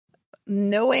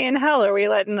no way in hell are we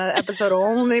letting an episode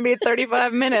only be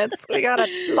 35 minutes. We got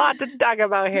a lot to talk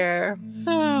about here.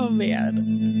 Oh,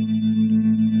 man.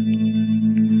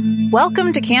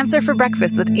 Welcome to Cancer for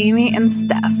Breakfast with Amy and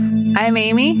Steph. I'm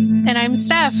Amy. And I'm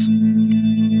Steph.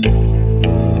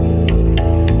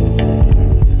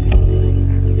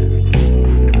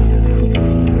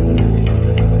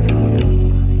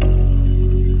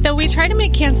 Though we try to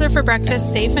make Cancer for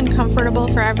Breakfast safe and comfortable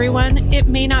for everyone, it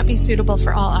may not be suitable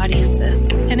for all audiences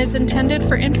and is intended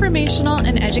for informational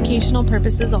and educational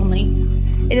purposes only.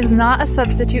 It is not a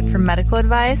substitute for medical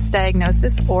advice,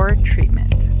 diagnosis, or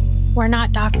treatment. We're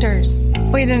not doctors.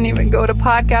 We didn't even go to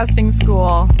podcasting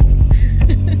school.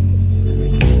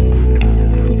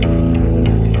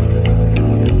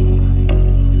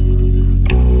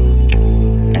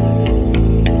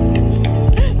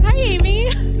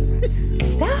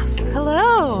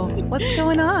 What's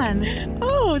going on?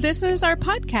 Oh, this is our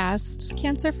podcast,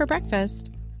 Cancer for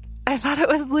Breakfast. I thought it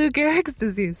was Lou Gehrig's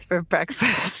disease for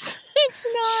breakfast. It's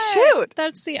not. Shoot.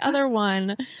 That's the other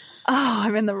one. Oh,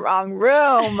 I'm in the wrong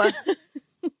room.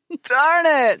 Darn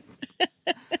it.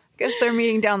 Guess they're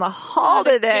meeting down the hall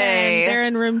today. They're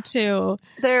in room 2.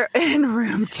 They're in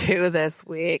room 2 this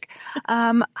week.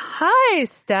 Hi,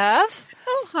 Steph.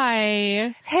 Oh,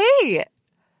 hi. Hey,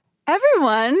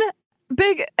 everyone.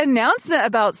 Big announcement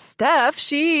about Steph.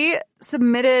 She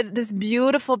submitted this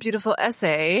beautiful, beautiful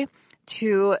essay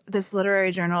to this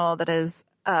literary journal that is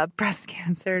a breast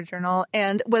cancer journal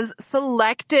and was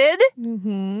selected.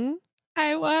 Mm-hmm.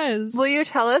 I was. Will you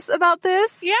tell us about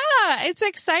this? Yeah, it's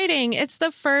exciting. It's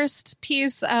the first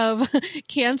piece of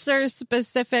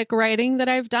cancer-specific writing that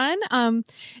I've done.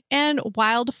 And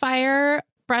Wildfire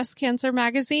Breast Cancer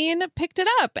magazine picked it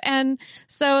up. And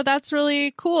so that's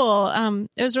really cool.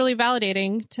 It was really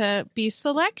validating to be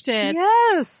selected.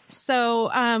 Yes.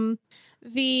 So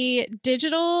the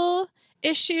digital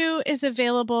issue is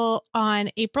available on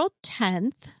April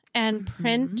 10th and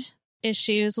print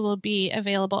issues will be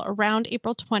available around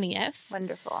April 20th.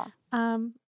 Wonderful.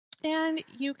 And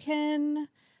you can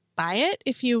buy it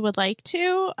if you would like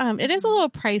to. It is a little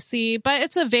pricey, but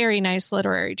it's a very nice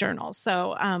literary journal.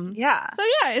 So, yeah,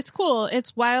 it's cool.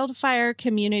 It's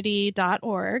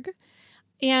wildfirecommunity.org.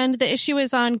 And the issue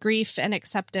is on grief and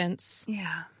acceptance.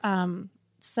 Yeah.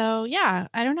 So yeah,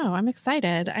 I don't know. I'm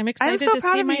excited. I'm excited so to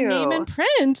see my name in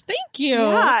print. Thank you.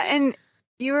 Yeah. And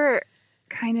you were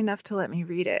kind enough to let me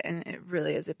read it. And it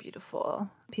really is a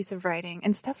beautiful piece of writing.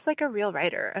 And Steph's like a real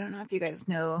writer. I don't know if you guys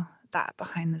know that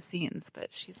behind the scenes,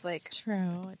 but she's like, it's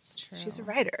true. She's a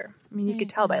writer. I mean, you could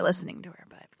tell by listening to her,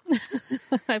 but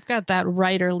I've got that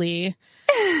writerly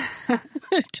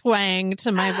twang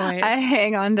to my voice. I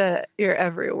hang on to your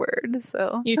every word,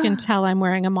 so you can tell I'm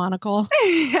wearing a monocle.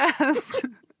 Yes.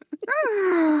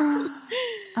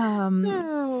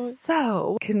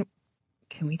 So can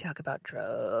we talk about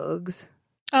drugs?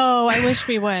 Oh, I wish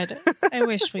we would. I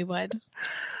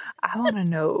want to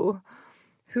know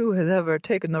who has ever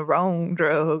taken the wrong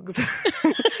drugs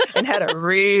and had a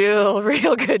real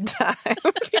good time,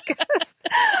 because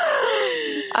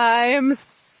I am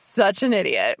such an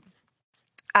idiot.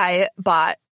 I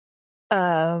bought,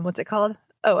 what's it called?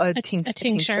 Oh, a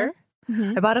tincture.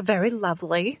 Mm-hmm. I bought a very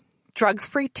lovely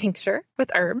drug-free tincture with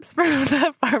herbs from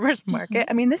the farmer's market.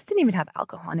 I mean, this didn't even have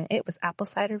alcohol in it. It was apple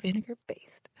cider vinegar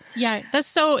based. Yeah, it's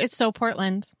so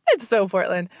Portland. It's so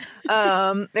Portland.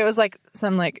 It was like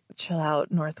some like chill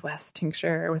out Northwest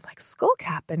tincture with like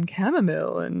skullcap and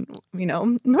chamomile and,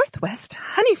 Northwest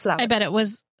honey flower. I bet it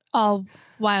was all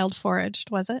wild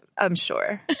foraged, was it? I'm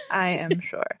sure. I am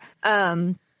sure.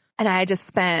 And I just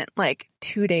spent like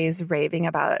 2 days raving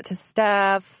about it to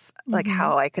Steph, like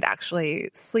how I could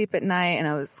actually sleep at night. And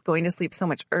I was going to sleep so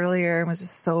much earlier and was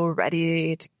just so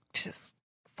ready to just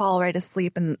fall right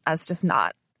asleep. And that's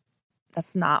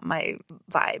not my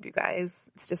vibe, you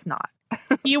guys. It's just not.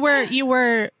 You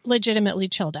were legitimately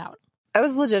chilled out. I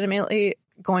was legitimately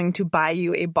going to buy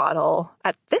you a bottle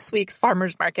at this week's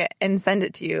farmer's market and send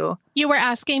it to you. You were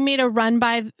asking me to run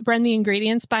the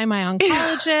ingredients by my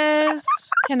oncologist.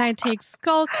 Can I take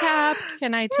skullcap?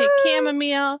 Can I take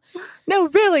chamomile? No,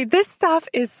 really, this stuff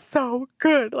is so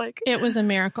good. Like, it was a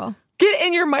miracle. Get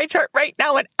in your My Chart right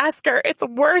now and ask her. It's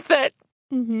worth it.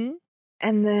 Mm-hmm.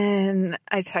 And then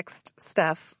I text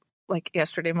Steph like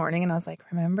yesterday morning and I was like,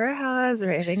 remember how I was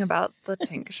raving about the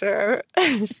tincture?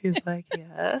 And she's like,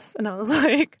 yes. And I was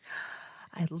like,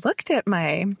 I looked at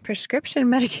my prescription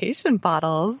medication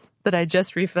bottles that I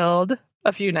just refilled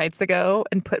a few nights ago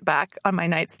and put back on my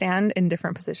nightstand in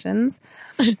different positions.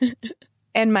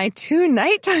 And my 2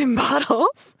 nighttime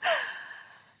bottles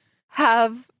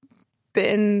have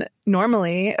been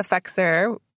normally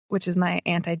Effexor which is my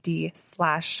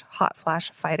anti-D/hot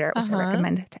flash fighter, which I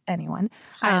recommend to anyone.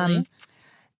 Highly.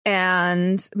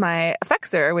 And my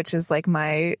Effexor, which is like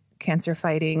my cancer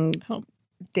fighting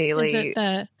daily. Is it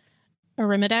the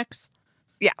Arimidex?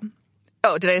 Yeah.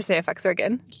 Oh, did I say Effexor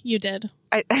again? You did.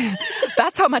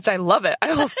 That's how much I love it.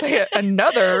 I will say it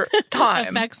another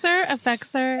time.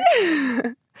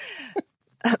 Effexor.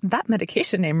 That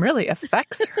medication name really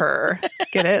affects her.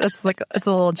 Get it? It's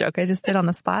a little joke I just did on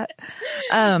the spot.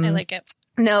 I like it.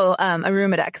 No,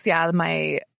 Arimidex. Yeah,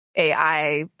 my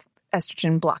AI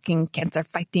estrogen blocking cancer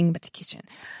fighting medication.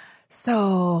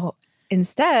 So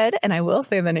instead, and I will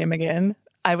say the name again,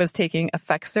 I was taking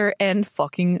Effexor and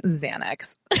fucking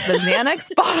Xanax. The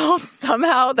Xanax bottle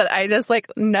somehow that I just like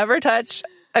never touch.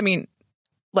 I mean,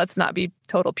 let's not be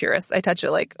total purists. I touch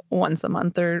it like once a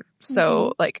month or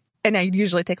so, like, and I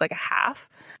usually take like a half.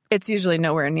 It's usually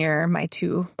nowhere near my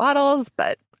 2 bottles,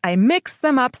 but I mix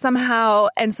them up somehow.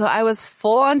 And so I was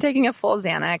full on taking a full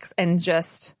Xanax and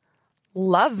just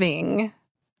loving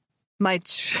my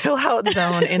chill out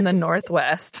zone in the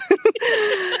Northwest.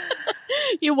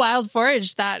 You wild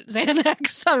foraged that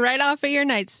Xanax right off of your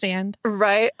nightstand.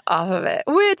 Right off of it,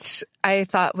 which I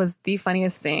thought was the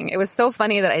funniest thing. It was so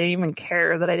funny that I didn't even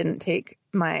care that I didn't take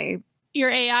your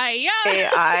AI. Yeah.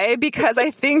 AI, because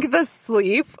I think the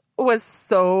sleep was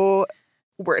so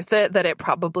worth it that it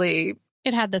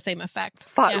had the same effect.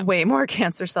 Fought way more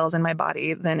cancer cells in my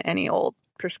body than any old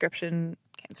prescription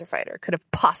cancer fighter could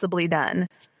have possibly done.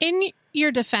 In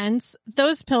your defense,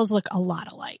 those pills look a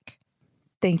lot alike.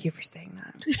 Thank you for saying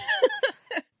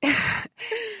that.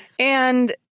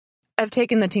 And I've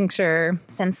taken the tincture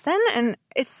since then, and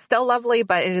it's still lovely,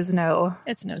 but it's no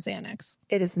Xanax.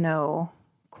 It is no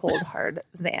cold, hard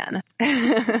Xan.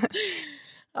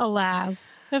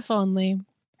 Alas, if only.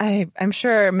 I'm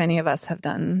sure many of us have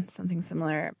done something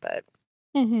similar, but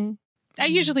I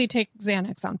usually take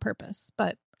Xanax on purpose,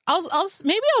 but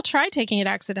maybe I'll try taking it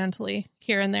accidentally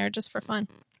here and there just for fun.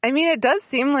 I mean, it does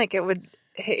seem like it would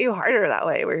hit you harder that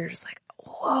way, where you're just like,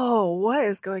 whoa, what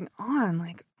is going on?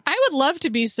 Like, I would love to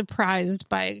be surprised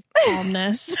by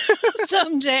calmness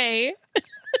someday.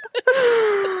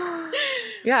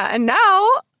 Yeah, and now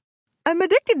I'm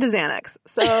addicted to Xanax.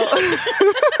 So,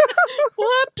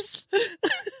 whoops.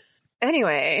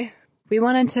 Anyway, we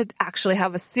wanted to actually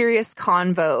have a serious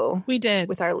convo. We did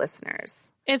with our listeners.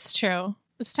 It's true.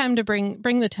 It's time to bring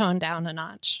the tone down a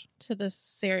notch to the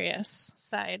serious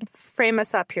side. Frame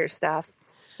us up here, Steph.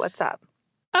 What's up?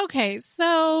 Okay,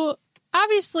 so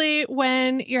obviously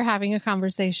when you're having a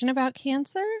conversation about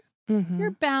cancer,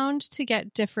 you're bound to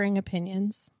get differing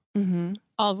opinions,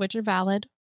 all of which are valid,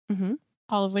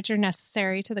 all of which are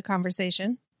necessary to the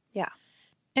conversation. Yeah.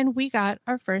 And we got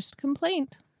our first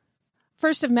complaint.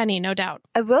 First of many, no doubt.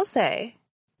 I will say,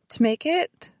 to make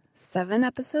it 7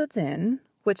 episodes in,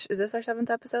 which is this our 7th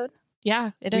episode?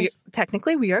 Yeah, it is.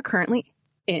 Technically, we are currently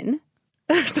in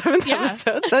our 7th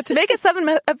episode. So to make it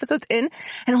 7 episodes in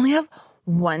and only have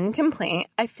 1 complaint,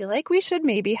 I feel like we should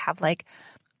maybe have like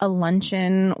a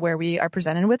luncheon where we are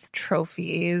presented with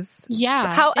trophies.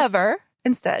 Yeah. However,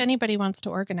 if anybody wants to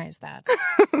organize that.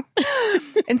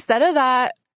 Instead of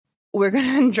that, we're going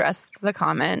to address the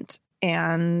comment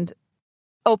and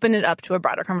open it up to a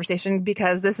broader conversation,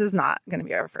 because this is not going to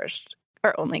be our first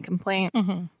or only complaint.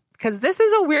 Because this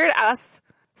is a weird ass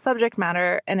subject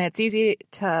matter, and it's easy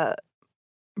to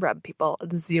rub people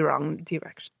the wrong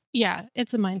direction. Yeah,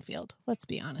 it's a minefield. Let's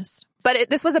be honest. But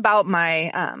this was about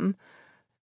my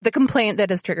the complaint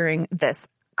that is triggering this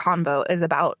convo is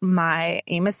about my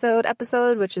Amisode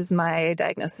episode, which is my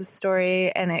diagnosis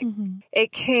story. And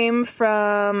it came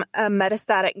from a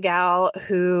metastatic gal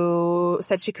who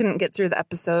said she couldn't get through the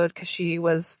episode because she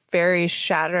was very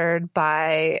shattered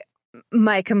by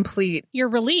my complete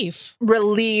relief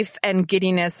and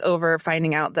giddiness over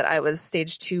finding out that I was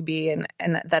stage 2B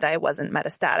and that I wasn't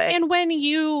metastatic. And when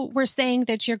you were saying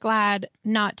that you're glad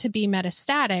not to be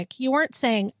metastatic, you weren't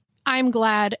saying, I'm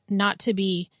glad not to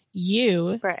be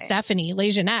you, right, Stephanie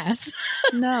Lejeunesse.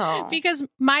 No. Because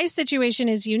my situation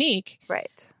is unique.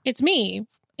 Right. It's me.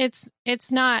 It's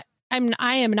not,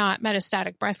 I am not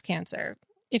metastatic breast cancer.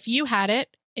 If you had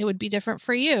it, it would be different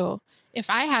for you. If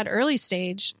I had early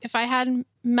stage, if I had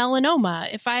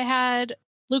melanoma, if I had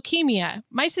leukemia,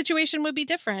 my situation would be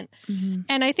different.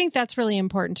 And I think that's really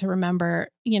important to remember,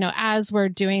 as we're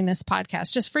doing this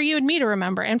podcast, just for you and me to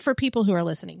remember, and for people who are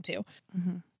listening to.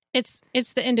 It's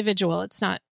the individual. It's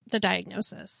not the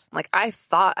diagnosis. Like, I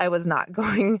thought I was not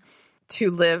going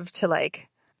to live to like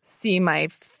see my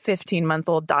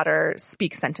 15-month-old daughter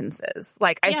speak sentences.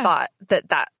 Like, I thought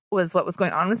that was what was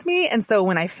going on with me. And so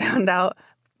when I found out,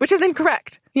 which is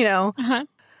incorrect, Yeah.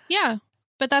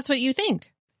 But that's what you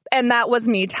think. And that was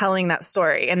me telling that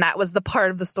story. And that was the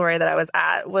part of the story that I was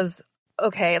at was,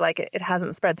 okay, like it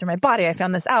hasn't spread through my body. I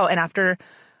found this out. And after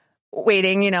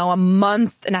waiting, a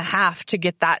month and a half to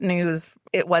get that news,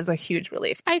 it was a huge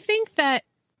relief. I think that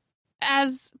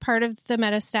as part of the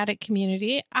metastatic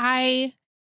community, I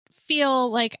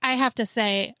feel like I have to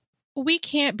say, we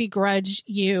can't begrudge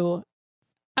you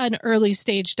an early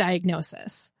stage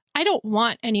diagnosis. I don't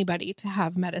want anybody to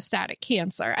have metastatic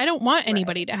cancer. I don't want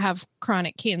anybody to have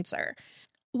chronic cancer.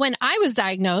 When I was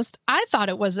diagnosed, I thought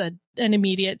it was an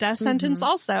immediate death sentence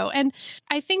also. And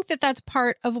I think that that's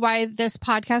part of why this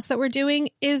podcast that we're doing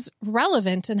is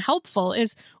relevant and helpful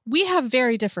is we have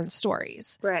very different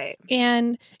stories. Right.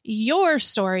 And your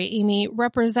story, Amy,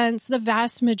 represents the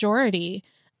vast majority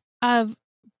of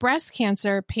breast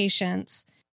cancer patients.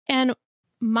 And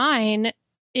mine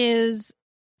is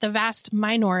the vast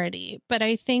minority. But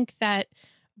I think that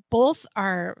both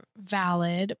are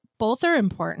valid, both are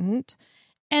important.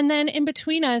 And then in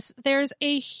between us, there's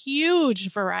a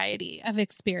huge variety of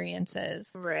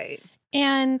experiences. Right.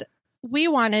 And we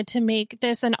wanted to make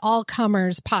this an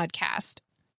all-comers podcast.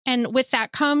 And with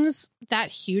that comes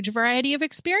that huge variety of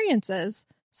experiences,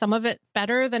 some of it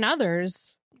better than others.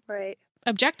 Right.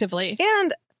 Objectively.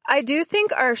 And I do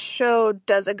think our show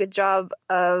does a good job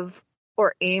of,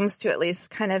 or aims to at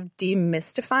least kind of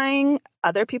demystifying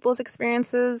other people's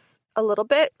experiences a little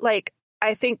bit. Like,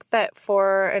 I think that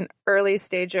for an early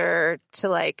stager to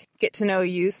like get to know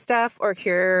you, Steph, or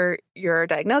hear your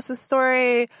diagnosis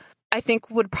story, I think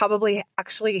would probably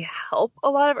actually help a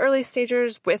lot of early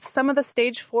stagers with some of the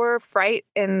stage 4 fright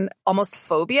and almost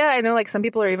phobia. I know like some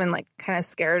people are even like kind of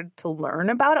scared to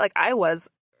learn about it. Like I was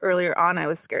earlier on, I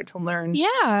was scared to learn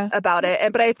about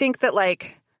it. But I think that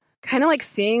like kind of like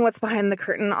seeing what's behind the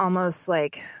curtain almost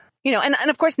like, and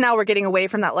of course now we're getting away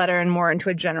from that letter and more into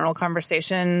a general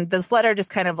conversation. This letter just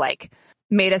kind of like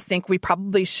made us think we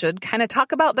probably should kind of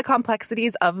talk about the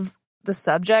complexities of the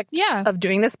subject of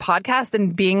doing this podcast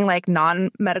and being like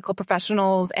non-medical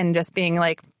professionals and just being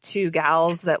like two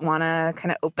gals that want to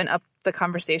kind of open up the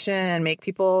conversation and make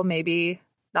people maybe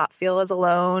not feel as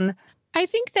alone. I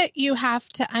think that you have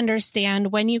to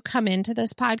understand when you come into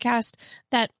this podcast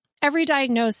that every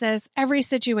diagnosis, every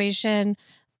situation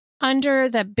under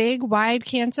the big, wide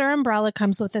cancer umbrella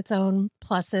comes with its own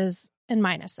pluses and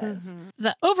minuses.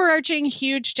 The overarching,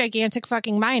 huge, gigantic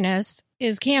fucking minus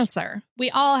is cancer.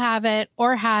 We all have it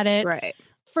or had it. Right.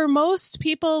 For most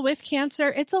people with cancer,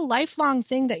 it's a lifelong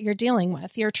thing that you're dealing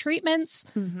with. Your treatments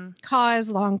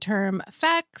cause long-term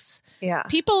effects. Yeah.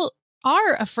 People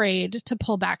are afraid to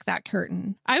pull back that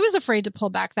curtain. I was afraid to pull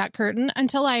back that curtain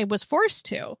until I was forced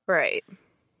to. Right.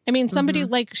 I mean, somebody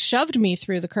like shoved me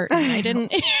through the curtain. I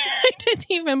didn't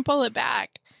even pull it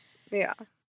back. Yeah.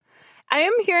 I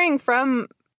am hearing from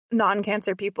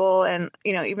non-cancer people and,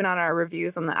 even on our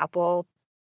reviews on the Apple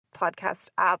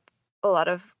podcast app, a lot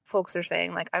of folks are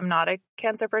saying like, I'm not a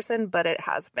cancer person, but it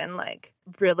has been like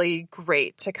really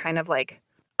great to kind of like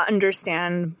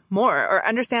understand more or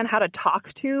understand how to talk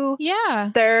to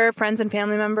their friends and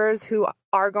family members who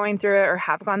are going through it or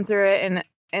have gone through it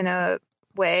in a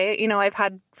way. I've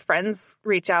had friends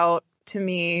reach out to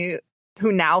me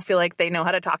who now feel like they know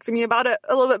how to talk to me about it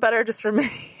a little bit better just from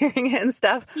hearing it and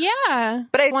stuff. Yeah.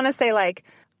 But I want to say like,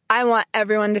 I want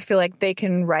everyone to feel like they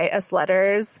can write us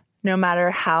letters no matter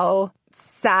how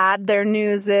sad their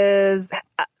news is,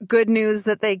 good news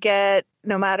that they get,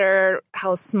 no matter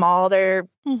how small their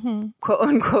quote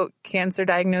unquote cancer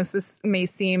diagnosis may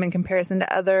seem in comparison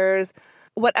to others.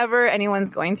 Whatever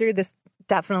anyone's going through, this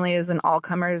definitely is an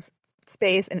all-comers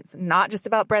space, and it's not just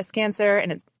about breast cancer,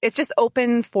 and it's just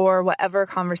open for whatever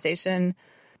conversation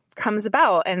comes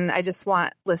about. And I just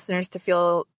want listeners to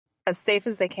feel as safe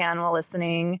as they can while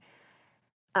listening,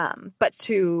 but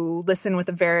to listen with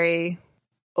a very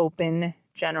open,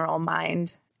 general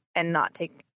mind and not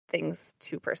take things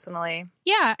too personally.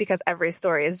 Yeah. Because every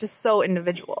story is just so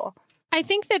individual. I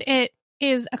think that it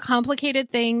is a complicated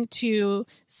thing to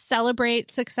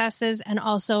celebrate successes and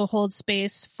also hold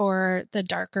space for the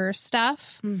darker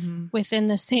stuff within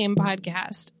the same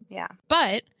podcast. Yeah.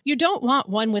 But you don't want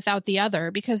one without the other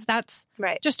because that's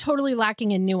just totally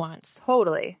lacking in nuance.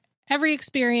 Totally. Every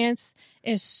experience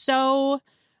is so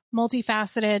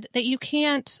multifaceted that you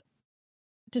can't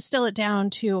distill it down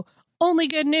to only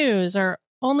good news or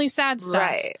only sad stuff.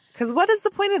 Right. Because what is the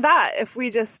point of that if we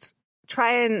just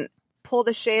try and pull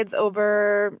the shades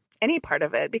over any part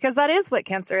of it? Because that is what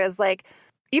cancer is. Like,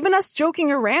 even us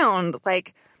joking around,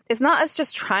 like, it's not us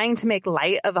just trying to make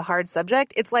light of a hard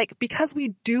subject. It's like, because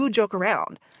we do joke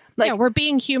around. Like, we're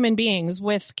being human beings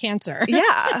with cancer.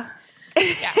 Yeah.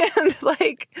 And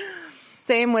like,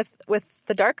 Same with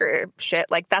the darker shit.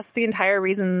 Like, that's the entire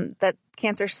reason that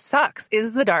cancer sucks,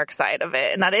 is the dark side of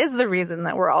it. And that is the reason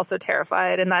that we're all so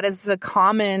terrified. And that is the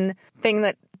common thing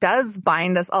that does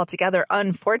bind us all together,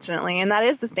 unfortunately. And that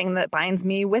is the thing that binds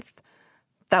me with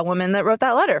that woman that wrote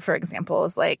that letter, for example,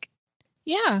 is like,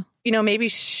 yeah, you know, maybe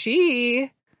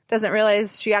she doesn't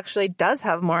realize she actually does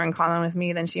have more in common with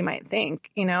me than she might think,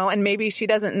 you know, and maybe she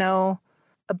doesn't know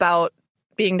about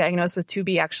being diagnosed with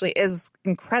 2B actually is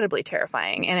incredibly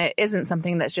terrifying. And it isn't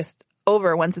something that's just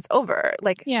over once it's over.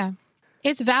 Like, yeah,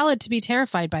 it's valid to be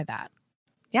terrified by that.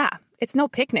 Yeah, it's no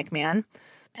picnic, man.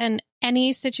 And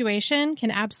any situation can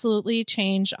absolutely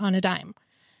change on a dime.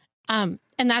 And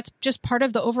that's just part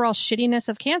of the overall shittiness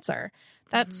of cancer.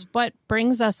 That's what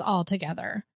brings us all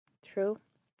together. True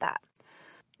that.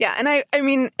 Yeah, and I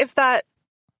mean, if that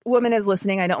woman is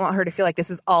listening, I don't want her to feel like this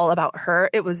is all about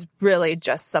her. It was really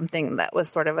just something that was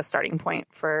sort of a starting point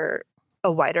for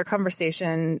a wider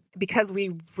conversation, because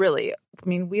we really, I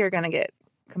mean, we are going to get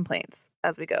complaints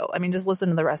as we go. I mean, just listen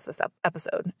to the rest of this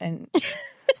episode and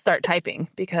start typing,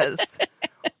 because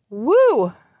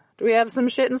woo, do we have some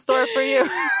shit in store for you?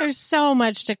 There's so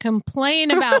much to complain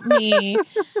about me.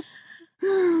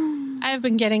 I've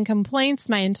been getting complaints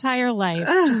my entire life.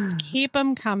 Just keep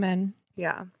them coming.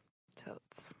 Yeah,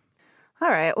 totes. All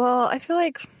right. Well, I feel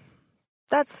like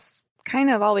that's kind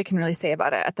of all we can really say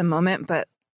about it at the moment, but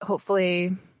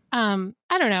hopefully. I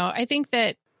don't know. I think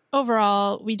that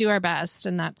overall we do our best,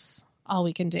 and that's all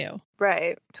we can do.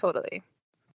 Right. Totally.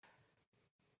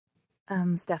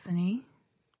 Stephanie,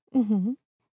 Mm-hmm.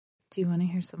 do you want to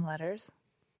hear some letters?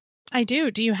 I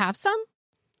do. Do you have some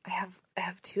I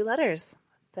have 2 letters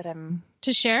that I'm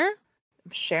to share?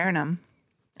 sharing them.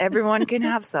 Everyone can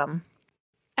have some.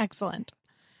 Excellent.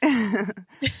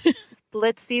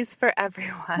 Splitsies for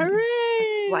everyone. Hooray!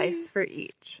 A slice for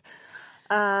each.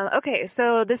 Okay,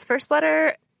 so this first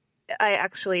letter I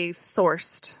actually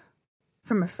sourced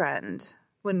from a friend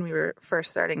when we were first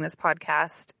starting this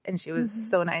podcast, and she was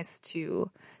so nice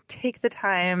to take the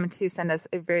time to send us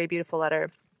a very beautiful letter,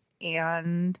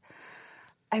 and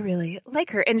I really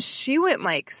like her. And she went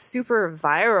like super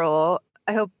viral.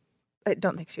 I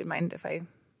don't think she would mind if I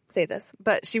say this,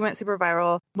 but she went super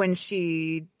viral when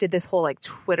she did this whole like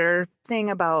Twitter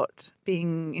thing about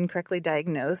being incorrectly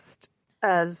diagnosed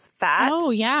as fat.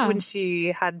 Oh, yeah. When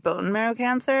she had bone marrow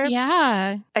cancer.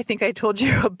 Yeah. I think I told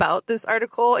you about this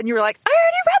article and you were like, I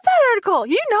already read that article.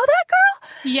 You know that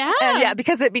girl? Yeah. And yeah,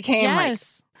 because it became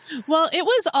yes. Well, it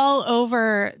was all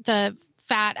over the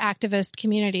fat activist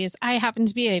communities. I happen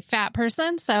to be a fat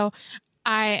person, so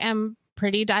I am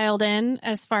pretty dialed in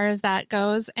as far as that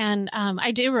goes. And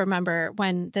I do remember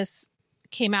when this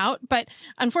came out, but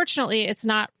unfortunately, it's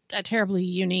not a terribly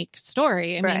unique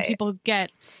story. I mean, people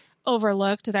get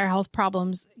overlooked. Their health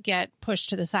problems get pushed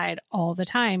to the side all the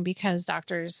time because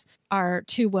doctors are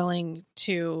too willing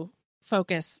to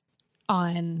focus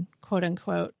on quote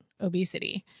unquote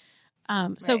obesity.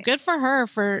 So good for her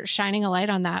for shining a light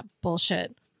on that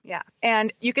bullshit. Yeah.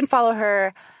 And you can follow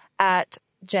her at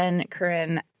Jen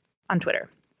Curran on Twitter.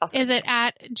 Also. Is it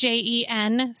at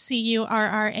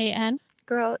JenCurran?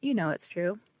 Girl, you know it's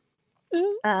true.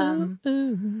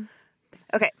 Ooh.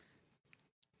 Okay.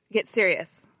 Get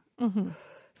serious. Mm-hmm.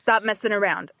 Stop messing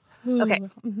around. Ooh. Okay.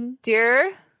 Mm-hmm.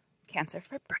 Dear Cancer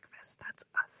for Breakfast, that's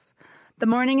us. The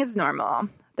morning is normal.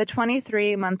 The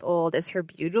 23-month-old is her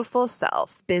beautiful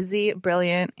self, busy,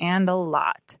 brilliant, and a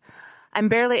lot. I'm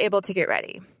barely able to get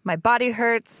ready. My body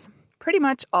hurts pretty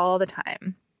much all the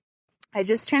time. I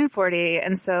just turned 40,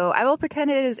 and so I will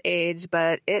pretend it is age,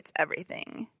 but it's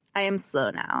everything. I am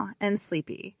slow now and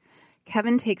sleepy.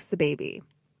 Kevin takes the baby.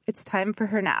 It's time for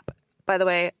her nap. By the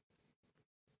way,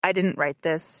 I didn't write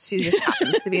this. She just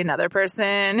happens to be another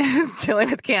person who's dealing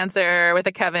with cancer with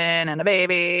a Kevin and a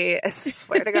baby. I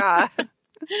swear to God.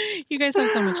 You guys have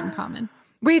so much in common.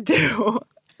 We do.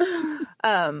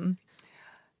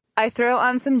 I throw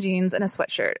on some jeans and a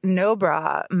sweatshirt. No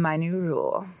bra, my new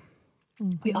rule.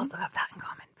 Mm-hmm. We also have that in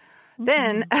common. Mm-hmm.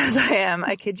 Then, as I am,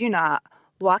 I kid you not,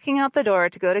 walking out the door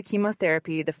to go to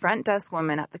chemotherapy, the front desk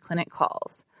woman at the clinic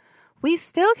calls. We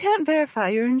still can't verify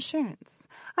your insurance.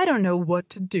 I don't know what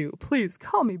to do. Please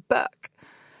call me back.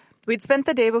 We'd spent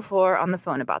the day before on the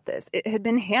phone about this. It had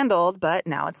been handled, but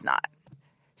now it's not.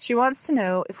 She wants to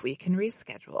know if we can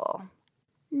reschedule.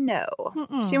 No.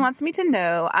 Mm-mm. She wants me to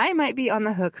know I might be on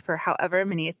the hook for however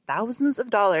many thousands of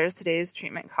dollars today's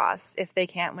treatment costs if they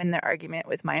can't win their argument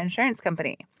with my insurance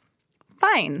company.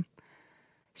 Fine.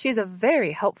 She's a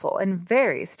very helpful and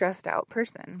very stressed out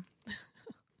person.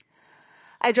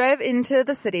 I drive into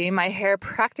the city, my hair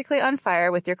practically on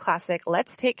fire with your classic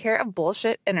let's take care of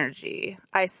bullshit energy.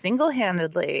 I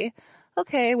single-handedly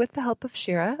okay, with the help of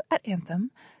Shira at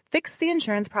Anthem, fix the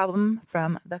insurance problem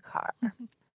from the car.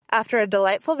 After a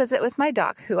delightful visit with my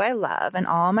doc, who I love, and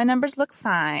all my numbers look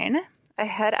fine, I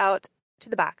head out to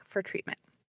the back for treatment.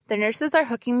 The nurses are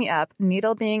hooking me up,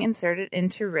 needle being inserted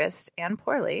into wrist and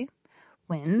poorly,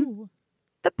 when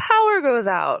the power goes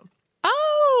out.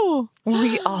 Oh!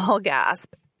 We all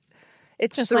gasp.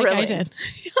 It's just thrilling. like I did.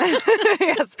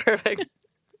 Yes, perfect.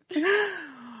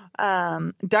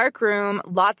 Dark room,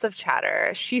 lots of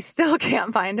chatter. She still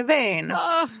can't find a vein.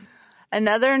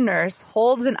 Another nurse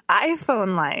holds an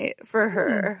iPhone light for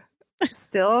her.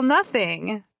 Still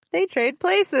nothing. They trade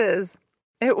places.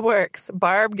 It works.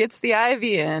 Barb gets the IV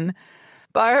in.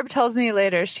 Barb tells me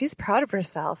later she's proud of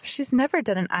herself. She's never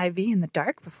done an IV in the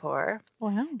dark before.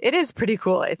 Wow. It is pretty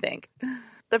cool, I think.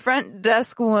 The front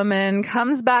desk woman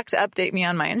comes back to update me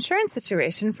on my insurance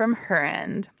situation from her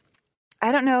end.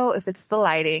 I don't know if it's the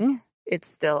lighting, it's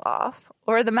still off,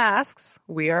 or the masks.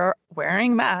 We are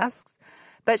wearing masks.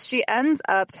 But she ends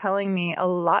up telling me a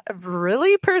lot of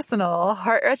really personal,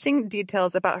 heart-wrenching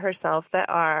details about herself that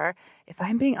are, if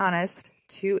I'm being honest,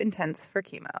 too intense for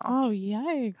chemo. Oh,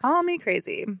 yikes. Call me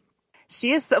crazy.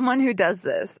 She is someone who does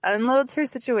this, unloads her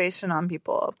situation on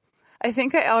people. I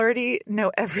think I already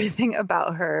know everything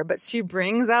about her, but she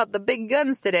brings out the big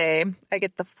guns today. I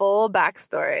get the full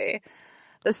backstory.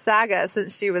 The saga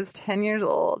since she was 10 years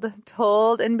old,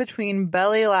 told in between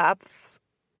belly laughs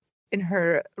in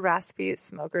her raspy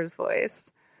smoker's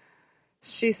voice.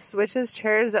 She switches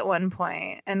chairs at one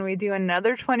point, and we do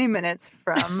another 20 minutes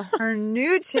from her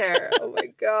new chair. Oh, my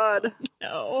God.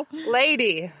 No.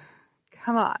 Lady,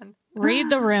 come on. Read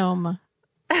the room.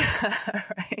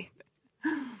 Right.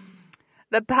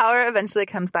 The power eventually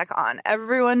comes back on.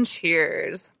 Everyone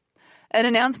cheers. An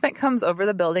announcement comes over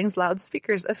the building's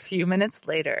loudspeakers a few minutes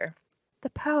later. The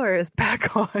power is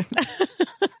back on.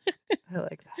 I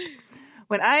like that.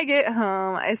 When I get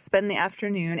home, I spend the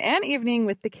afternoon and evening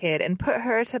with the kid and put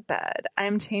her to bed.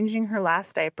 I'm changing her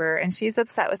last diaper, and she's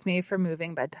upset with me for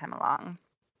moving bedtime along.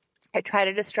 I try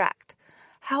to distract.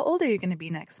 How old are you going to be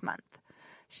next month?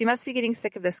 She must be getting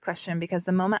sick of this question because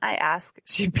the moment I ask,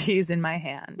 she pees in my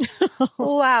hand.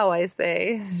 Wow, I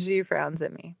say. She frowns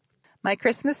at me. My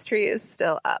Christmas tree is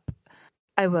still up.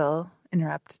 I will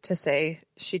interrupt to say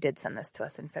she did send this to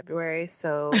us in February,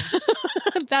 so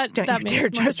that don't that you dare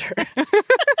makes more judge her.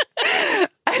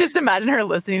 I just imagine her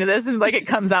listening to this and like it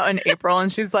comes out in April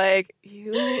and she's like,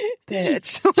 you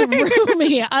bitch. Threw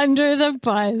me under the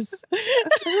bus.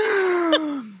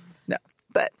 No,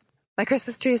 but my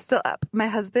Christmas tree is still up. My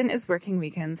husband is working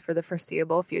weekends for the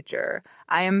foreseeable future.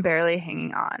 I am barely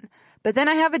hanging on. But then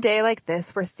I have a day like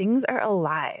this where things are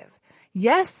alive.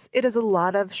 Yes, it is a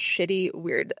lot of shitty,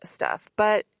 weird stuff,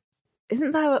 but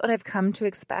isn't that what I've come to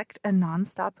expect? A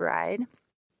nonstop ride?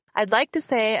 I'd like to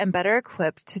say I'm better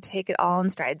equipped to take it all in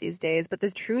stride these days, but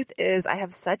the truth is I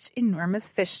have such enormous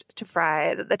fish to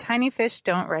fry that the tiny fish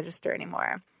don't register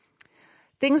anymore.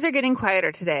 Things are getting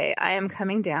quieter today. I am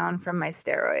coming down from my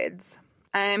steroids.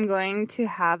 I am going to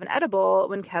have an edible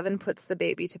when Kevin puts the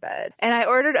baby to bed. And I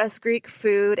ordered us Greek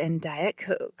food and Diet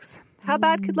Cokes. How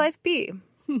bad could life be?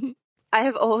 I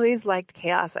have always liked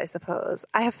chaos, I suppose.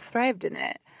 I have thrived in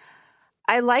it.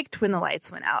 I liked when the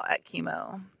lights went out at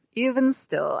chemo. Even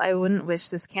still, I wouldn't wish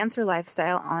this cancer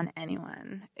lifestyle on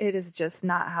anyone. It is just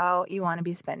not how you want to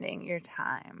be spending your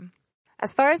time.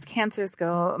 As far as cancers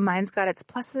go, mine's got its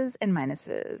pluses and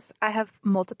minuses. I have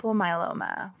multiple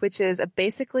myeloma, which is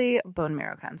basically bone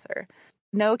marrow cancer.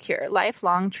 No cure,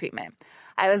 lifelong treatment.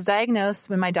 I was diagnosed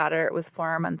when my daughter was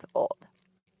 4 months old.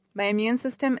 My immune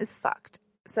system is fucked,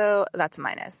 so that's a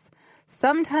minus.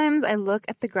 Sometimes I look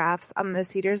at the graphs on the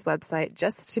Cedars website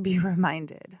just to be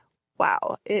reminded.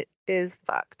 Wow, it is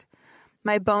fucked.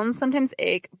 My bones sometimes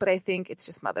ache, but I think it's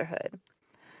just motherhood.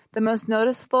 The most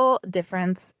noticeable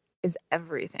difference is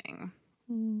everything.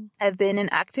 I've been in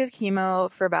active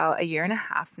chemo for about 1.5 years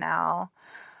now.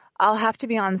 I'll have to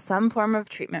be on some form of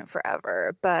treatment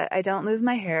forever, but I don't lose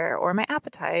my hair or my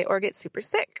appetite or get super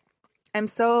sick. I'm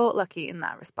so lucky in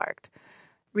that respect.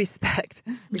 Respect.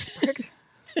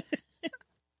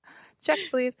 Check,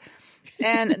 please.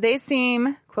 And they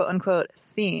seem, quote unquote,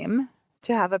 to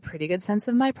have a pretty good sense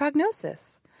of my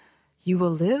prognosis. You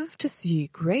will live to see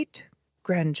great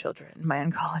grandchildren, my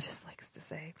oncologist likes to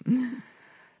say.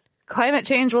 Climate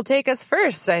change will take us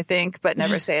first, I think, but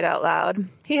never say it out loud.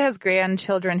 He has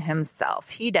grandchildren himself.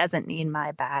 He doesn't need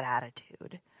my bad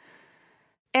attitude.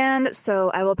 And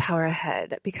so I will power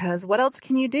ahead, because what else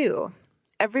can you do?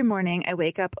 Every morning I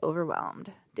wake up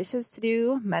overwhelmed. Dishes to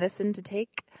do, medicine to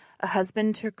take, a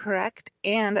husband to correct,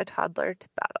 and a toddler to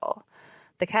battle.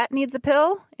 The cat needs a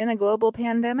pill in a global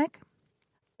pandemic.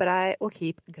 but I will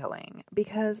keep going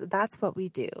because that's what we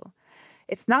do.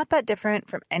 It's not that different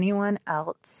from anyone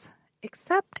else,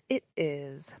 except it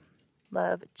is.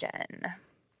 Love, Jen.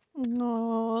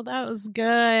 Oh, that was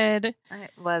good.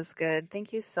 It was good.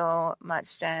 Thank you so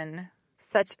much, Jen.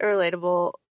 Such a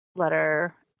relatable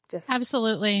letter. Just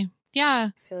Absolutely. Yeah.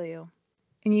 I feel you.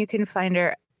 And you can find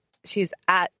her. She's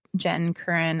at Jen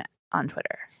Curran on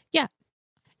Twitter. Yeah.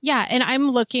 Yeah. And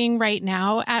I'm looking right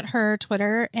now at her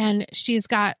Twitter, and she's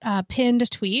got a pinned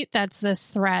tweet that's this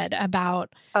thread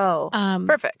about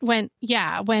perfect.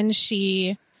 When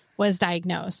she was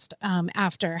diagnosed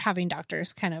after having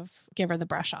doctors kind of give her the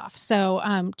brush off.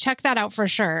 So check that out for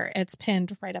sure. It's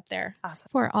pinned right up there. Awesome.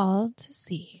 For all to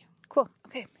see. Cool.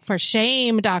 Okay. For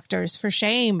shame, doctors, for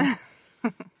shame.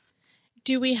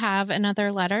 Do we have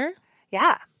another letter?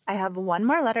 Yeah. I have one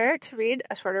more letter to read,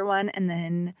 a shorter one. And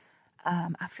then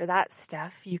after that,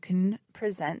 Steph, you can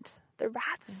present the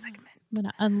rats segment. I'm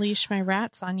going to unleash my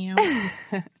rats on you.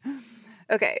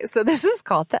 Okay. So this is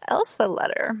called the Elsa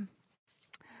letter.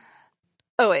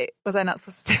 Oh, wait. Was I not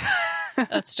supposed to say that?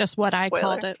 That's just what I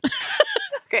called it.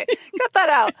 Okay. Cut that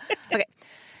out. Okay.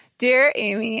 Dear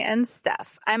Amy and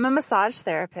Steph, I'm a massage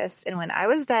therapist, and when I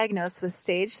was diagnosed with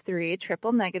stage 3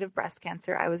 triple-negative breast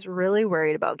cancer, I was really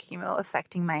worried about chemo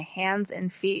affecting my hands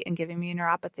and feet and giving me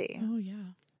neuropathy. Oh,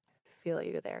 yeah. Feel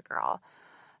you there, girl.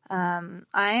 I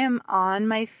am on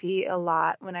my feet a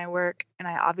lot when I work, and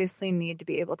I obviously need to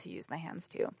be able to use my hands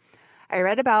too. I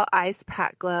read about ice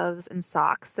pack gloves and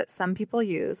socks that some people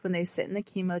use when they sit in the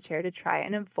chemo chair to try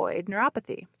and avoid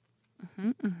neuropathy.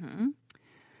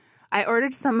 I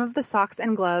ordered some of the socks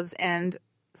and gloves and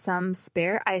some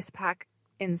spare ice pack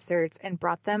inserts and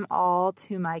brought them all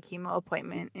to my chemo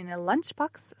appointment in a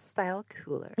lunchbox style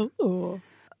cooler. Ooh.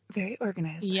 Very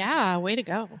organized. Yeah, way to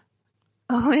go.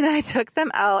 When I took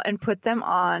them out and put them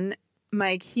on,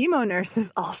 my chemo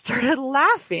nurses all started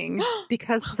laughing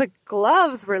because the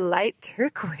gloves were light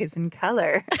turquoise in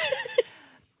color.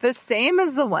 The same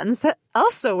as the ones that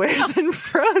Elsa wears in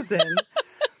Frozen.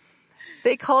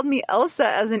 They called me Elsa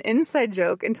as an inside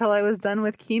joke until I was done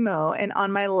with chemo. And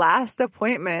on my last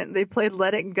appointment, they played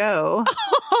Let It Go.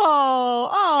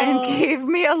 And gave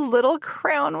me a little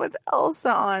crown with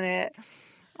Elsa on it.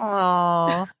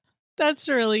 Oh, that's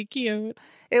really cute.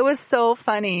 It was so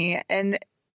funny. And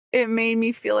it made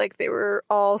me feel like they were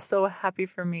all so happy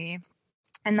for me.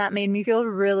 And that made me feel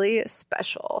really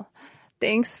special.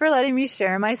 Thanks for letting me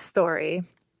share my story.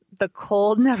 The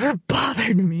cold never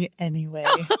bothered me anyway.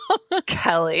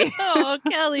 Kelly. Oh,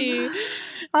 Kelly.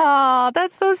 Oh,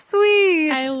 that's so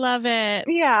sweet. I love it.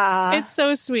 Yeah. It's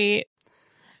so sweet.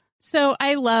 So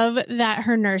I love that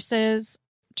her nurses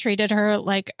treated her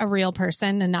like a real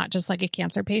person and not just like a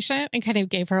cancer patient and kind of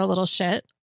gave her a little shit.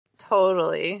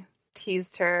 Totally.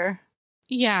 Teased her.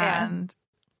 Yeah. And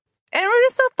we're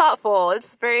just so thoughtful.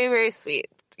 It's very, very sweet,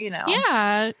 you know?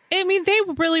 Yeah. I mean, they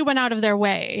really went out of their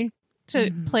way to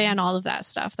plan all of that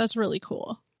stuff. That's really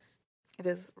cool. It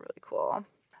is really cool.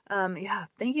 Yeah,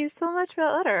 thank you so much for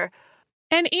that letter.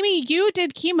 And Amy, you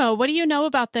did chemo. What do you know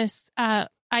about this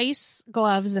ice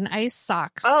gloves and ice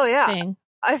socks thing?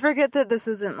 I forget that this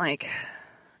isn't like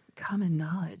common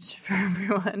knowledge for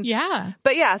everyone. Yeah.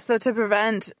 But yeah, so to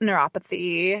prevent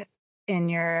neuropathy in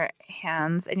your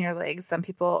hands and your legs, some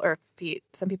people, or feet,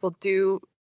 some people do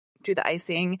the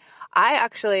icing. I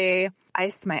actually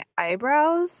iced my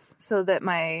eyebrows so that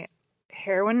my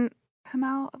hair wouldn't come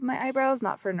out of my eyebrows,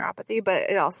 not for neuropathy, but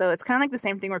it's kind of like the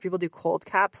same thing where people do cold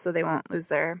caps so they won't lose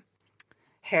their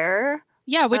hair.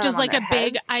 Yeah, which is like a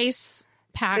big heads. Ice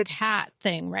pack hat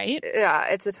thing, right? Yeah,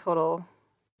 it's a total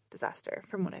disaster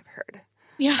from what I've heard.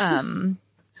 Yeah.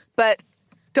 But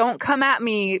don't come at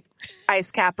me,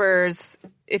 ice cappers,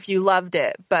 if you loved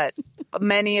it. But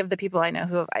many of the people I know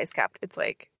who have ice capped, it's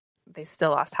like they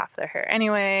still lost half their hair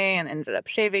anyway and ended up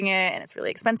shaving it, and it's really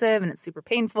expensive and it's super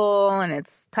painful and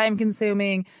it's time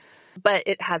consuming, but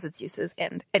it has its uses.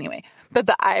 And anyway, but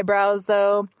the eyebrows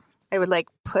though, I would like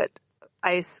put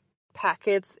ice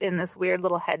packets in this weird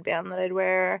little headband that I'd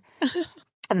wear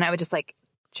and then I would just like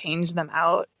change them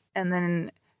out, and then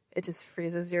it just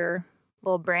freezes your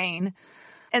little brain.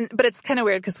 But it's kind of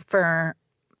weird because for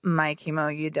my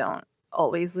chemo, you don't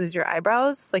always lose your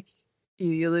eyebrows. Like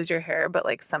you lose your hair, but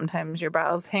like sometimes your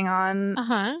brows hang on.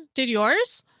 Did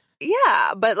yours?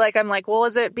 Yeah, but like I'm like, well,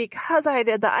 is it because I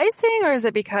did the icing, or is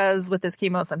it because with this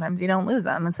chemo sometimes you don't lose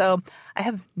them? And so I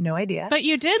have no idea. But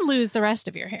you did lose the rest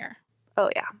of your hair. Oh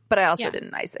yeah, but I also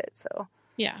didn't ice it. So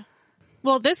yeah.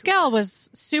 Well, this gal was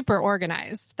super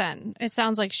organized then. It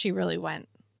sounds like she really went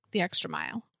the extra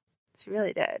mile. She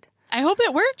really did. I hope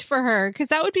it worked for her, because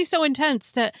that would be so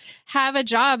intense to have a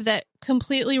job that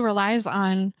completely relies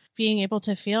on being able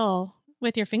to feel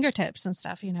with your fingertips and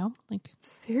stuff, like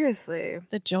Seriously.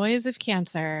 the joys of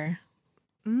cancer.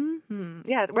 Mm-hmm.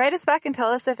 Yeah. Write us back and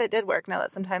tell us if it did work now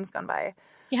that some time's gone by.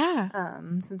 Yeah.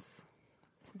 Since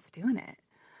doing it.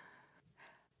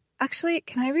 Actually,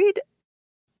 can I read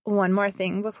one more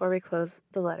thing before we close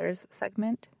the letters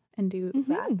segment and do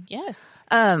that? Yes.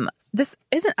 This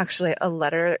isn't actually a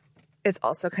letter. It's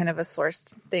also kind of a sourced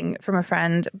thing from a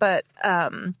friend. But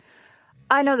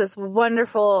I know this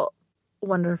wonderful,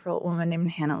 wonderful woman named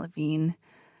Hannah Levine,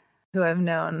 who I've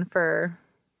known for,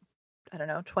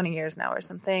 20 years now or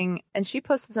something. And she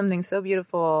posted something so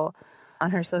beautiful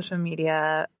on her social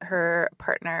media. Her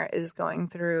partner is going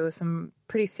through some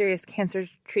pretty serious cancer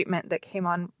treatment that came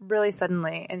on really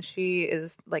suddenly. And she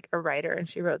is like a writer, and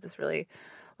she wrote this really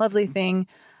lovely thing.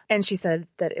 And she said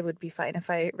that it would be fine if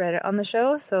I read it on the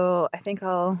show. So I think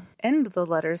I'll end the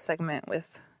letters segment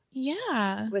with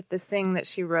this thing that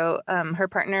she wrote. Her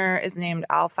partner is named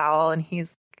Al Fowle, and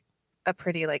he's a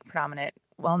pretty prominent,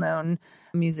 well-known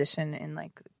musician in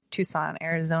Tucson,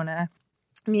 Arizona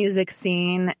music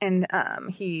scene. And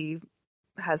he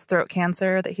has throat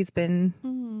cancer that he's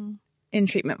been in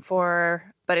treatment for,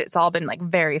 but it's all been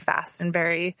very fast and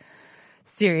very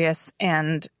serious.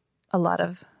 And a lot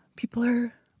of people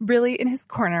are really in his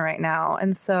corner right now.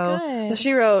 And so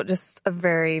she wrote just a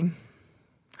very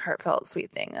heartfelt,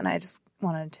 sweet thing. And I just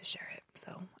wanted to share it.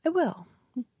 So I will.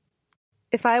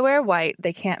 If I wear white,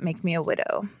 they can't make me a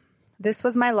widow. This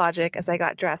was my logic as I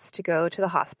got dressed to go to the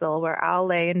hospital where Al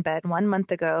lay in bed 1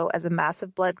 month ago as a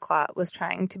massive blood clot was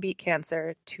trying to beat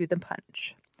cancer to the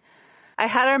punch. I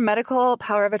had our medical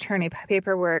power of attorney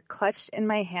paperwork clutched in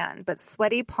my hand, but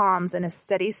sweaty palms and a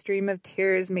steady stream of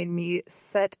tears made me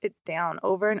set it down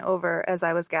over and over as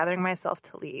I was gathering myself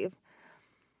to leave.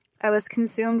 I was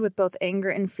consumed with both anger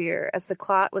and fear, as the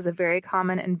clot was a very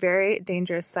common and very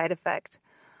dangerous side effect.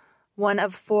 One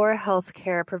of 4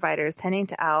 healthcare providers tending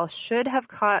to Al should have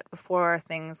caught before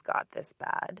things got this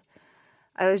bad.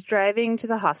 I was driving to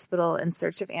the hospital in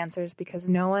search of answers because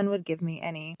no one would give me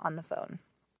any on the phone.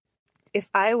 If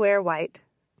I wear white,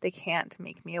 they can't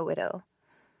make me a widow.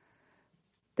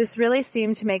 This really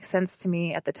seemed to make sense to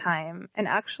me at the time, and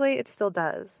actually it still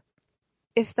does.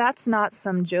 If that's not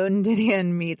some Joan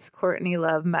Didion meets Courtney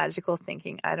Love magical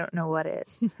thinking, I don't know what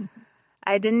is.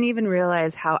 I didn't even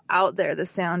realize how out there this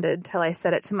sounded till I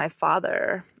said it to my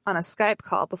father on a Skype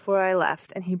call before I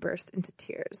left, and he burst into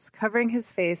tears, covering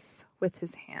his face with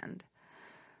his hand.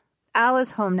 Al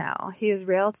is home now. He is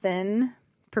rail thin,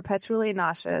 perpetually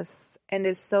nauseous, and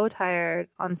is so tired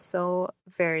on so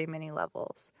very many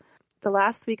levels. The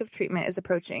last week of treatment is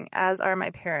approaching, as are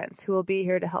my parents, who will be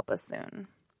here to help us soon.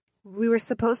 We were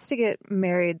supposed to get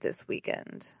married this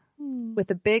weekend, with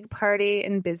a big party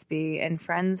in Bisbee and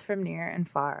friends from near and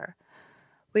far.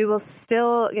 We will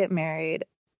still get married.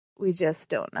 We just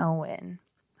don't know when,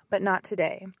 but not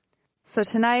today. So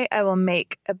tonight I will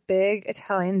make a big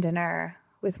Italian dinner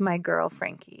with my girl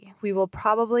Frankie. We will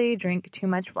probably drink too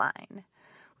much wine.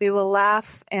 We will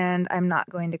laugh, and I'm not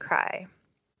going to cry.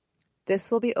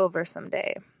 This will be over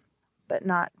someday, but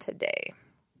not today.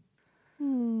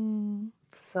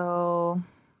 So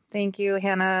thank you,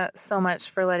 Hannah, so much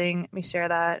for letting me share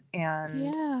that.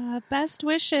 And best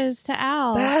wishes to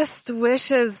Al. Best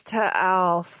wishes to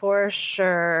Al, for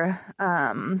sure.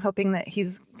 Hoping that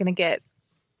he's going to get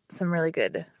some really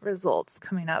good results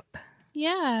coming up.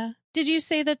 Yeah. Did you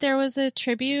say that there was a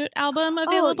tribute album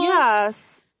available? Oh,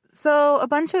 yes. So a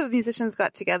bunch of musicians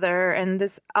got together, and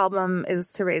this album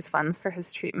is to raise funds for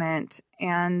his treatment.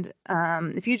 And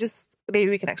if you just, maybe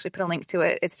we can actually put a link to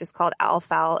it. It's just called Al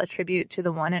Fowle, a tribute to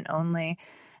the one and only.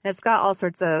 And it's got all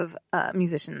sorts of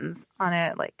musicians on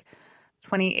it,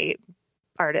 28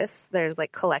 artists. There's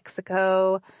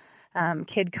Calexico,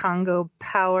 Kid Congo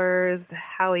Powers,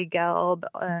 Howie Gelb,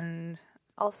 and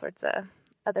all sorts of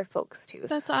other folks too.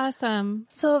 That's awesome.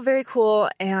 So very cool.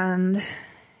 And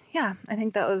yeah, I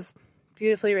think that was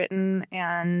beautifully written,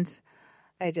 and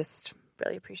I just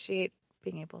really appreciate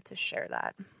being able to share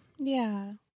that.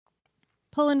 Yeah.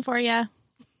 Pulling for you.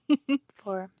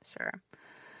 For sure.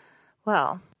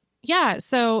 Well. Yeah,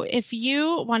 so if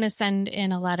you want to send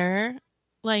in a letter,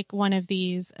 like one of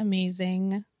these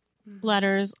amazing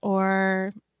letters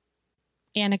or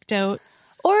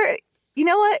anecdotes. Or, you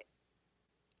know what?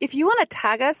 If you want to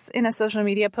tag us in a social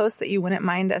media post that you wouldn't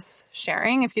mind us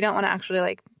sharing, if you don't want to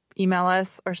actually email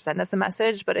us or send us a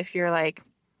message, but if you're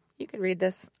you could read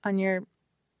this on your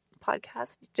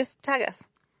podcast, just tag us.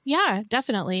 Yeah,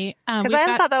 definitely. Because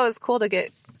I thought that was cool to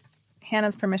get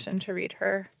Hannah's permission to read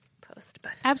her post.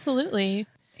 But absolutely.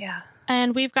 Yeah.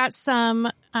 And we've got some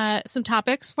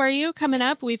topics for you coming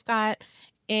up. We've got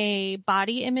a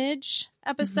body image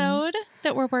episode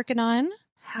that we're working on.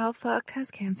 How fucked has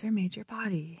cancer made your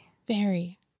body?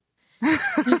 Very.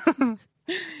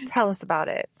 Tell us about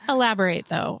it. Elaborate,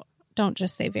 though. Don't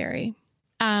just say very.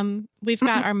 We've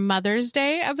got our Mother's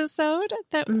Day episode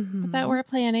that we're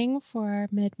planning for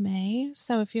mid-May.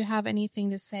 So if you have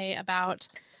anything to say about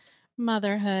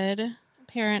motherhood,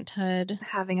 parenthood,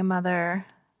 having a mother,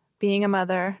 being a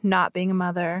mother, not being a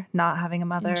mother, not having a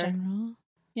mother. In general.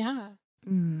 Yeah.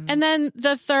 And then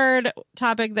the third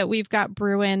topic that we've got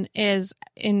brewing is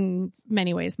in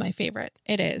many ways my favorite.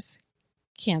 It is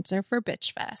Cancer for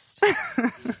Bitch Fest.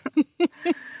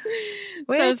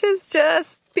 Which is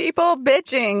just people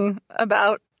bitching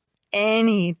about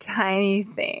any tiny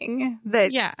thing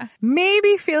that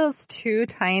maybe feels too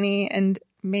tiny, and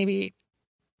maybe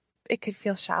it could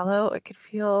feel shallow. It could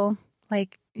feel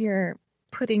like you're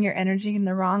putting your energy in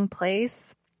the wrong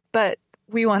place. But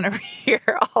we want to hear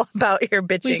all about your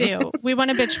bitching. We do. We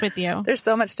want to bitch with you. There's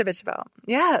so much to bitch about.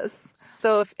 Yes.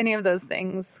 So if any of those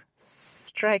things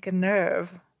strike a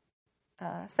nerve,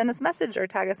 send us a message or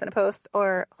tag us in a post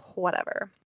or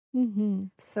whatever.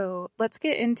 So let's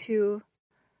get into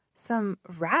some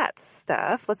Rats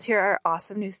stuff. Let's hear our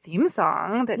awesome new theme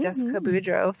song that Jessica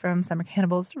Boudreau from Summer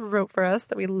Cannibals wrote for us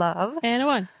that we love. And a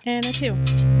 1 and a 2.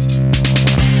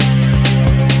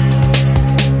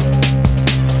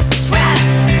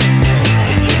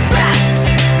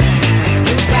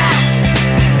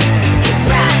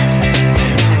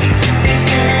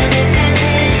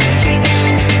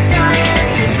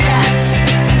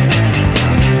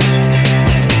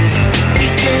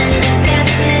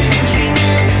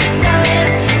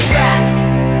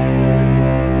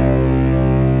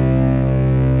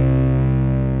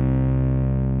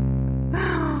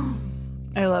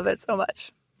 I love it so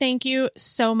much. Thank you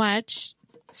so much.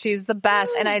 She's the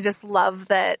best, and I just love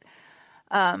that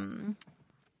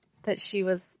that she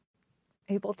was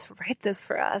able to write this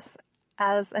for us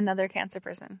as another cancer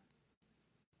person.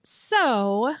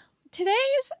 So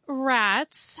today's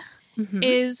Rats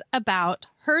is about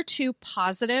HER2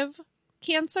 positive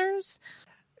cancers.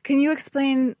 Can you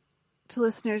explain to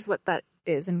listeners what that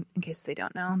is in case they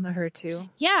don't know, the HER2?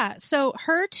 Yeah. So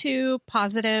HER2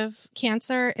 positive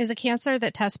cancer is a cancer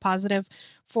that tests positive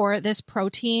for this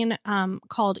protein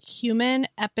called human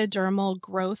epidermal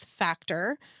growth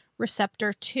factor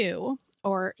receptor 2,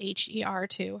 or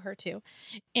HER2, HER2.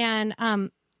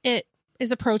 And it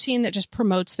is a protein that just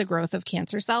promotes the growth of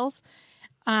cancer cells.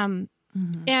 And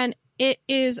it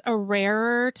is a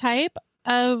rarer type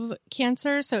of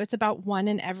cancer. So it's about 1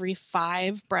 in every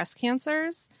 5 breast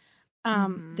cancers.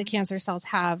 The cancer cells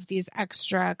have these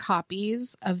extra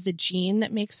copies of the gene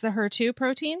that makes the HER2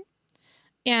 protein.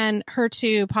 And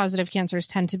HER2 positive cancers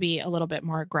tend to be a little bit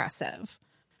more aggressive.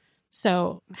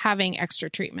 So having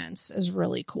extra treatments is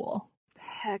really cool.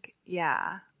 Heck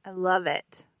yeah. I love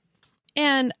it.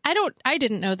 And I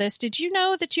didn't know this. Did you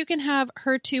know that you can have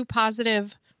HER2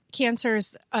 positive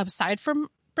cancers aside from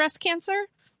breast cancer?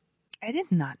 I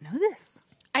did not know this.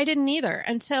 I didn't either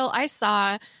until I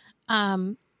saw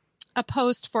a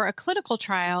post for a clinical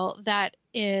trial that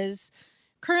is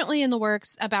currently in the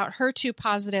works about HER2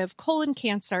 positive colon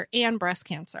cancer and breast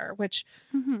cancer, which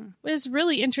was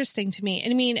really interesting to me.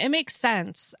 I mean, it makes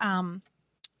sense.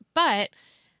 But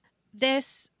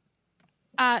this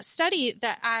study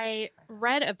that I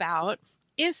read about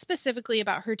is specifically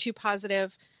about HER2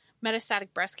 positive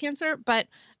metastatic breast cancer. But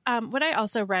what I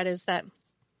also read is that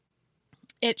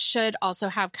it should also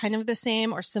have kind of the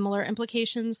same or similar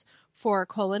implications for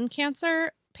colon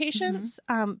cancer patients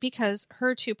because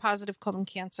HER2 positive colon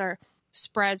cancer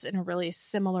spreads in a really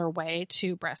similar way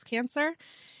to breast cancer.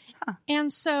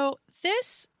 And so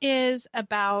this is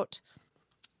about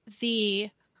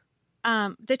the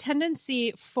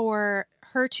tendency for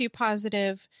HER2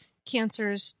 positive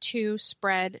cancers to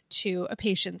spread to a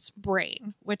patient's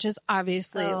brain, which is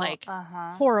obviously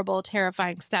horrible,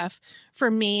 terrifying stuff. For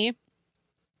me,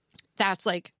 that's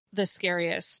like the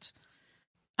scariest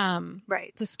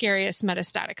the scariest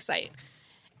metastatic site.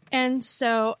 And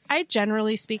so I,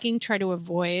 generally speaking, try to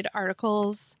avoid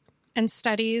articles and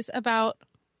studies about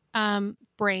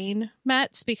brain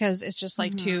mets because it's just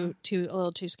like a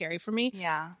little too scary for me.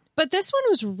 Yeah. But this one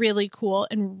was really cool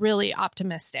and really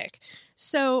optimistic.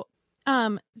 So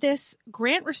this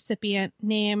grant recipient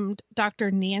named Dr.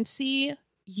 Nancy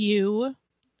Yu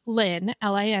Lin,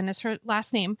 Lin is her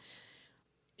last name.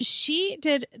 She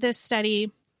did this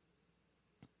study.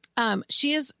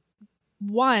 She has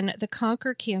won the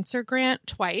Conquer Cancer Grant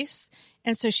twice.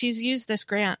 And so she's used this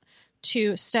grant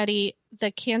to study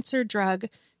the cancer drug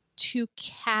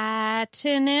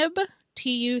tucatinib,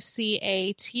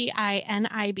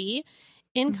 Tucatinib,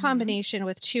 in combination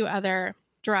with 2 other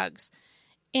drugs.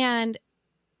 And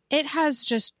it has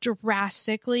just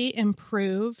drastically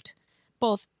improved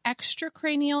both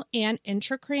extracranial and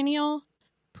intracranial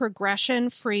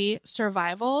progression-free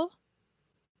survival,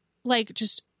 like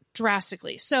just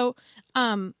drastically. So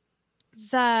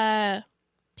the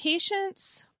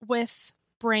patients with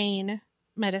brain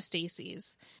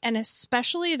metastases, and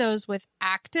especially those with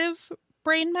active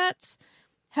brain mets,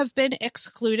 have been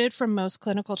excluded from most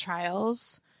clinical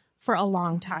trials for a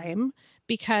long time,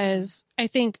 because I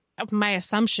think my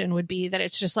assumption would be that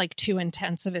it's just like too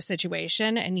intense of a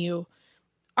situation and you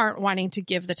aren't wanting to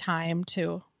give the time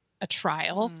to a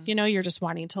trial. You know, you're just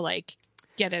wanting to like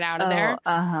get it out of there.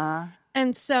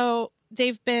 And so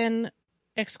they've been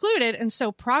excluded. And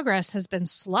so progress has been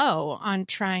slow on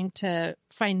trying to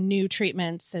find new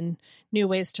treatments and new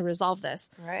ways to resolve this.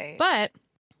 Right. But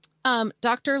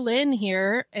Dr. Lynn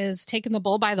here is taking the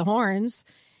bull by the horns,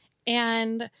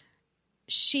 and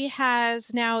she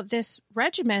has now this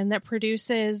regimen that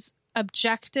produces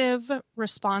objective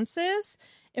responses.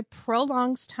 It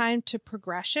prolongs time to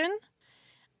progression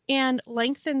and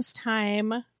lengthens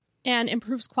time and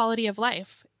improves quality of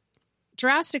life,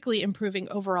 drastically improving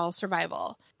overall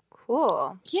survival.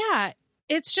 Cool. Yeah.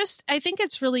 It's just, I think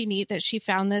it's really neat that she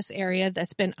found this area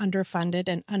that's been underfunded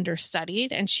and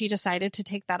understudied, and she decided to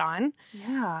take that on.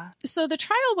 Yeah. So the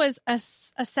trial was a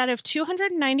set of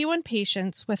 291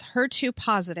 patients with HER2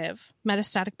 positive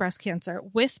metastatic breast cancer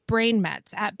with brain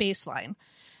mets at baseline.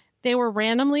 They were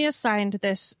randomly assigned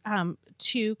this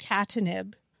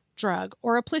tucatinib drug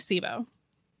or a placebo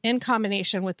in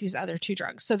combination with these other 2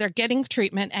 drugs. So they're getting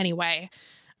treatment anyway.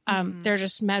 They're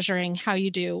just measuring how you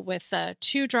do with the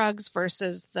 2 drugs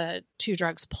versus the 2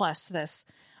 drugs plus this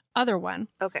other one.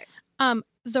 Okay.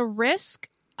 The risk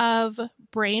of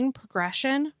brain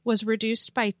progression was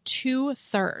reduced by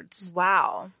 2/3.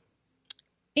 Wow.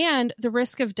 And the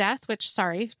risk of death, which,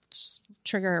 sorry,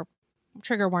 trigger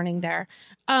warning there,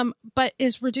 but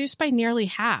is reduced by nearly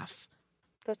half.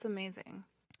 That's amazing.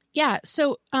 Yeah.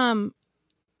 So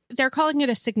they're calling it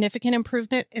a significant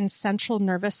improvement in central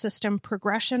nervous system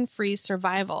progression-free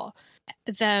survival.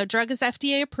 The drug is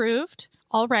FDA approved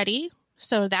already,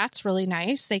 so that's really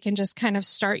nice. They can just kind of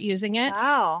start using it.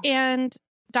 Wow. And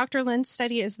Dr. Lynn's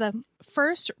study is the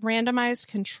first randomized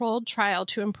controlled trial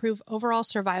to improve overall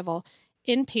survival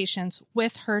in patients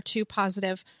with HER2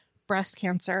 positive breast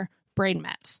cancer brain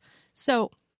mets.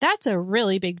 So that's a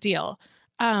really big deal.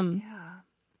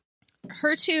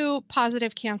 HER2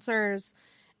 positive cancers,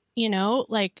 you know,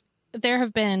 like there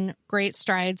have been great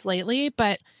strides lately,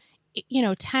 but, you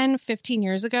know, 10, 15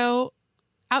 years ago,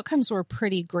 outcomes were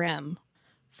pretty grim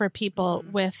for people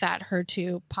with that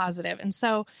HER2 positive. And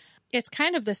so it's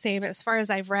kind of the same as far as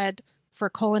I've read for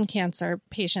colon cancer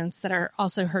patients that are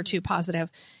also HER2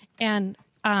 positive. And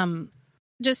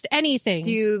just anything.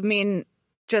 Do you mean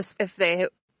just if they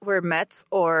were Mets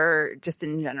or just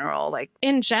in general? Like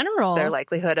in general, their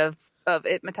likelihood of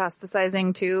it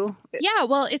metastasizing too? Yeah,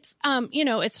 well, it's you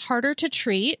know, it's harder to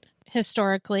treat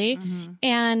historically,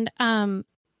 and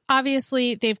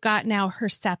obviously they've got now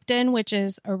Herceptin, which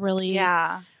is a really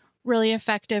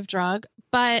effective drug.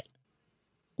 But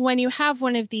when you have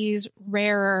one of these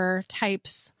rarer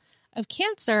types of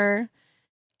cancer,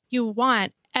 you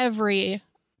want every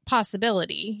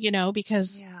possibility, you know,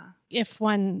 because if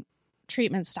one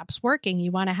treatment stops working, you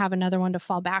want to have another one to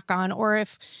fall back on, or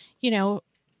if, you know,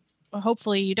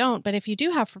 hopefully you don't, but if you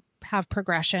do have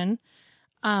progression,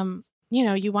 you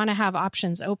know, you want to have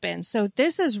options open. So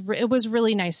it was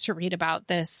really nice to read about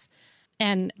this,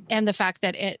 and the fact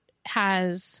that it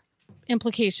has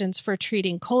implications for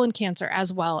treating colon cancer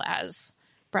as well as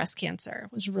breast cancer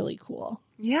was really cool.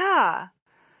 Yeah.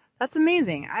 That's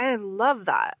amazing. I love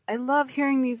that. I love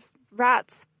hearing these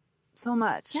rats so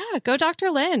much. Yeah. Go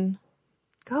Dr. Lynn.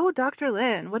 Go Dr.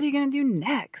 Lynn. What are you going to do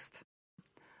next?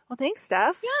 Well, thanks,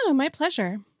 Steph. Yeah, my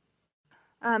pleasure.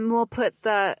 We'll put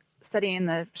the study in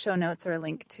the show notes or a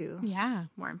link to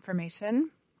more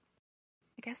information.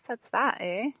 I guess that's that,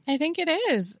 eh? I think it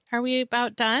is. Are we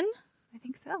about done? I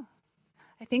think so.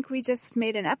 I think we just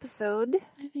made an episode.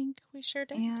 I think we sure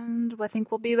did. And I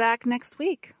think we'll be back next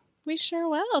week. We sure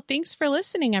will. Thanks for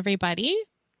listening, everybody.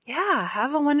 Yeah,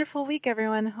 have a wonderful week,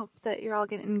 everyone. Hope that you're all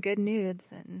getting good nudes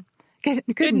and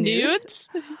good nudes.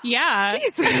 Yeah.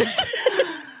 Jesus.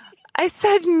 I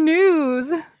said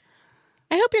news.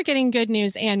 I hope you're getting good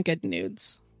news and good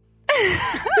nudes.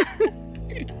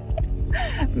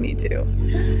 Me too.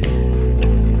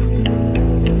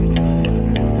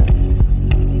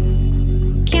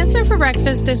 Cancer for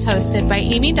Breakfast is hosted by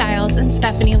Amy Dials and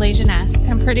Stephanie Lejeunesse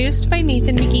and produced by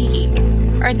Nathan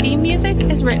McGeehee. Our theme music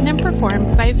is written and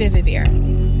performed by Vivivere.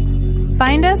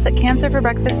 Find us at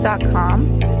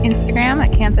cancerforbreakfast.com, Instagram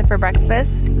at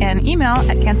cancerforbreakfast, and email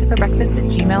at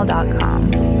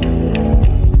cancerforbreakfast@gmail.com.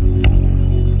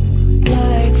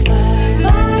 Like flags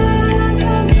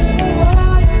under the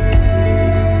water,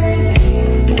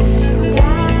 they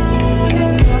sag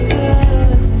across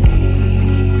the sea.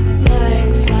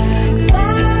 Like flags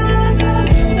under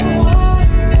the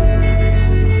water,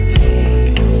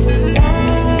 they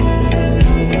sag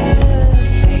across the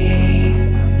sea.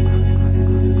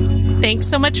 Thanks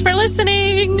so much for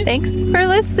listening. Thanks for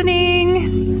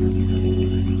listening.